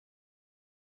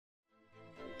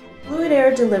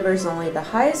Fluidair delivers only the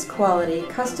highest quality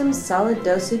custom solid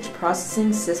dosage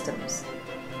processing systems.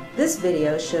 This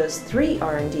video shows 3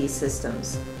 R&D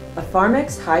systems: a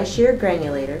Pharmex high-shear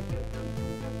granulator,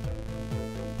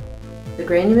 the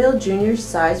Granumill Junior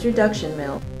Size Reduction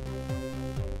Mill,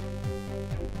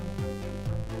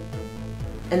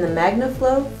 and the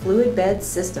MagnaFlow Fluid Bed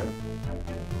System.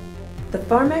 The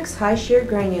Pharmex high-shear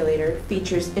granulator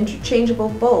features interchangeable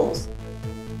bowls,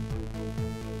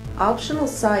 optional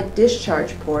side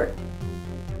discharge port,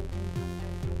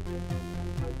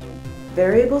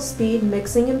 variable speed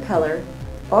mixing impeller,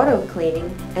 auto cleaning,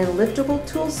 and liftable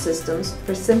tool systems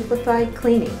for simplified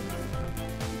cleaning.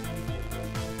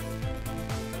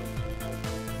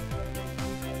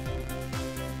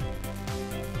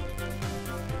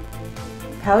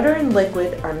 Powder and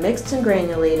liquid are mixed and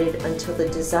granulated until the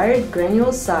desired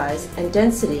granule size and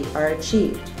density are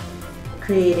achieved,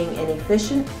 creating an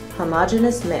efficient,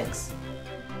 homogeneous mix.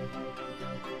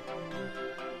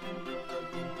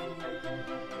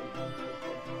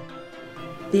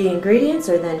 The ingredients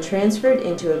are then transferred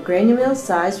into a Granumill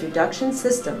size reduction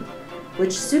system,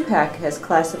 which Supac has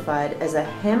classified as a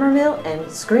hammer mill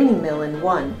and screening mill in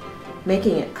one,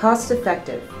 making it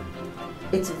cost-effective.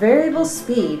 Its variable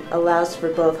speed allows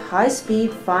for both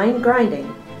high-speed fine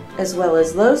grinding as well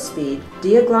as low-speed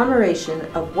deagglomeration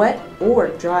of wet or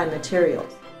dry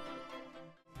materials.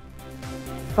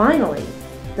 Finally,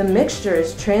 the mixture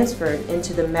is transferred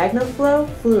into the MagnaFlow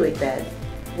fluid bed,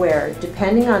 where,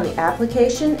 depending on the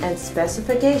application and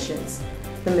specifications,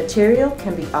 the material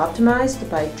can be optimized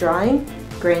by drying,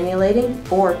 granulating,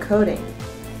 or coating.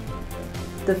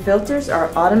 The filters are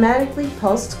automatically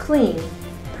pulsed clean,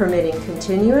 permitting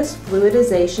continuous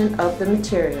fluidization of the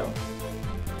material.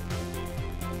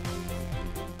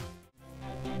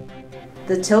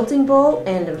 The tilting bowl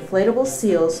and inflatable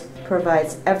seals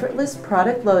provides effortless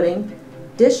product loading,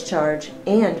 discharge,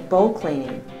 and bowl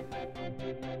cleaning.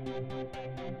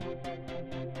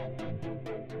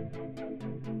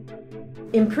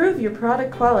 Improve your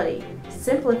product quality,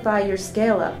 simplify your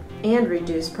scale-up, and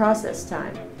reduce process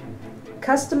time.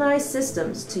 Customized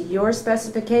systems to your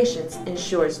specifications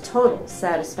ensures total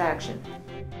satisfaction.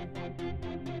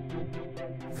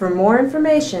 For more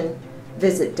information,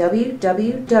 visit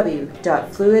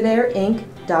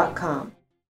www.fluidairinc.com.